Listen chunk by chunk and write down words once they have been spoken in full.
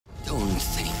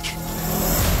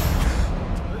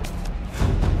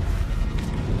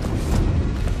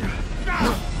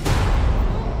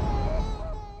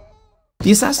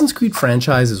The Assassin's Creed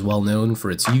franchise is well known for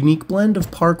its unique blend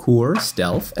of parkour,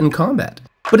 stealth, and combat.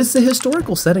 But it's the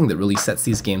historical setting that really sets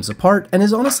these games apart and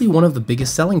is honestly one of the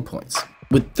biggest selling points.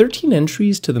 With 13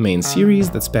 entries to the main series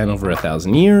that span over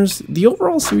 1,000 years, the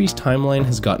overall series timeline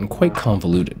has gotten quite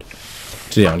convoluted.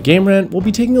 Today on Game Rant, we'll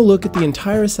be taking a look at the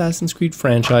entire Assassin's Creed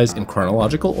franchise in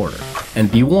chronological order.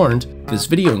 And be warned, this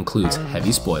video includes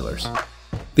heavy spoilers.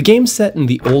 The game set in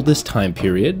the oldest time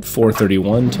period,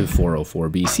 431 to 404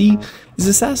 BC, is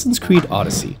Assassin's Creed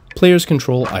Odyssey. Players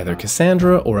control either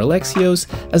Cassandra or Alexios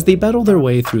as they battle their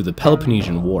way through the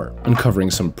Peloponnesian War, uncovering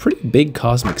some pretty big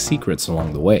cosmic secrets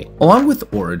along the way. Along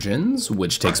with Origins,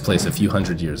 which takes place a few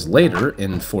hundred years later,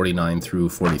 in 49 through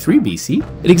 43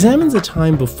 BC, it examines a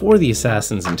time before the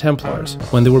Assassins and Templars,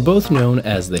 when they were both known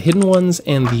as the Hidden Ones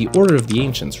and the Order of the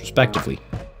Ancients, respectively.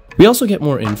 We also get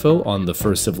more info on the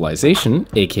first civilization,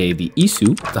 aka the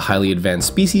Isu, the highly advanced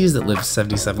species that lived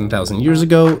 77,000 years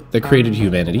ago that created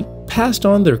humanity, passed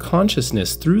on their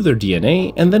consciousness through their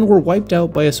DNA, and then were wiped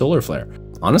out by a solar flare.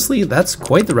 Honestly, that's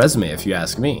quite the resume if you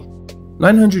ask me.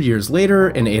 900 years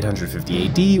later, in 850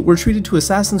 AD, we're treated to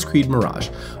Assassin's Creed Mirage,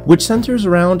 which centers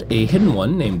around a hidden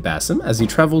one named Basim as he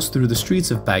travels through the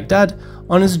streets of Baghdad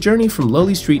on his journey from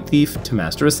lowly street thief to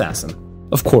master assassin.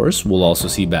 Of course, we'll also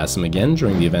see Basim again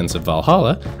during the events of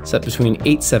Valhalla, set between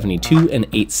 872 and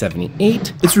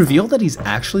 878. It's revealed that he's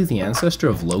actually the ancestor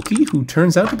of Loki, who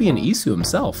turns out to be an Isu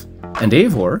himself. And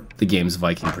Eivor, the game's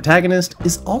Viking protagonist,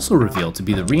 is also revealed to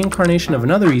be the reincarnation of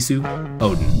another Isu,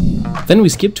 Odin. Then we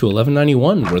skip to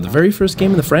 1191, where the very first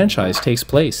game in the franchise takes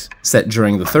place. Set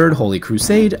during the Third Holy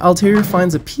Crusade, Altair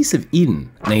finds a piece of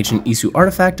Eden, an ancient Isu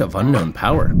artifact of unknown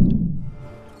power.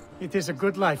 It is a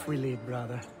good life we lead,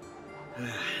 brother.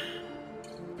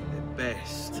 At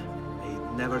best, may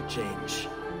it never change.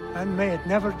 And may it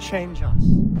never change us.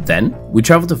 Then, we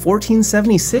travel to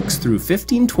 1476 through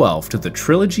 1512 to the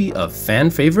trilogy of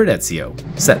fan-favorite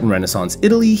Ezio. Set in Renaissance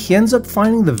Italy, he ends up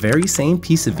finding the very same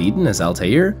piece of Eden as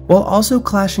Altair, while also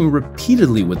clashing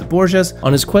repeatedly with the Borgias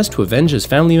on his quest to avenge his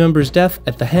family member's death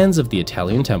at the hands of the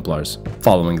Italian Templars.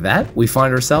 Following that, we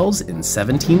find ourselves in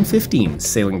 1715,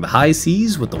 sailing the high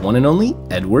seas with the one and only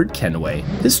Edward Kenway.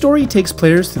 His story takes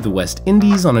players through the West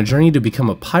Indies on a journey to become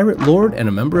a pirate lord and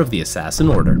a member of the Assassin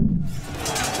Order.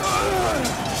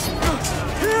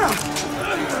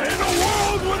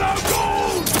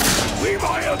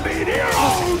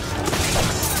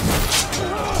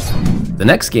 The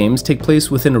next games take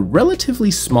place within a relatively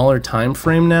smaller time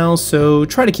frame now, so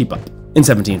try to keep up. In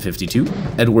 1752,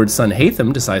 Edward's son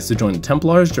Haytham decides to join the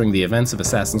Templars during the events of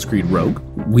Assassin's Creed Rogue.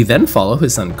 We then follow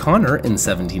his son Connor in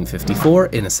 1754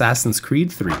 in Assassin's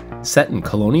Creed 3, set in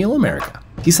colonial America.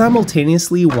 He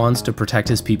simultaneously wants to protect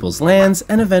his people's lands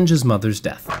and avenge his mother's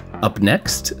death. Up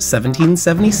next,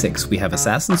 1776, we have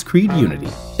Assassin's Creed Unity.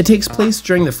 It takes place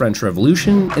during the French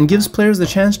Revolution and gives players the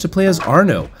chance to play as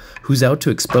Arnaud, who's out to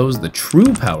expose the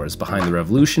true powers behind the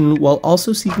revolution while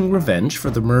also seeking revenge for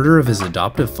the murder of his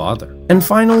adoptive father. And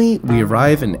finally, we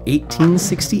arrive in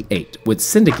 1868 with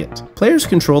Syndicate. Players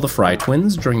control the Fry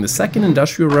twins during the Second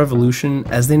Industrial Revolution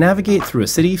as they navigate through a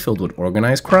city filled with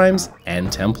organized crimes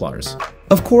and Templars.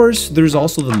 Of course, there's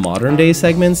also the modern day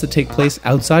segments that take place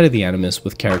outside of the Animus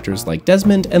with characters like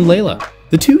Desmond and Layla.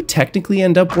 The two technically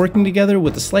end up working together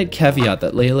with the slight caveat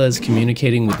that Layla is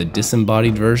communicating with a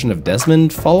disembodied version of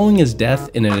Desmond following his death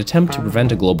in an attempt to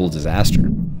prevent a global disaster.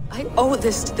 I owe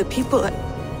this to the people I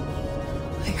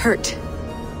hurt.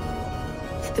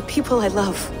 The people I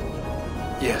love.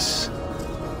 Yes,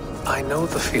 I know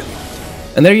the feeling.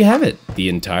 And there you have it, the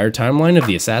entire timeline of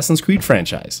the Assassin's Creed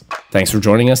franchise. Thanks for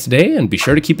joining us today, and be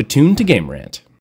sure to keep it tuned to Game Rant.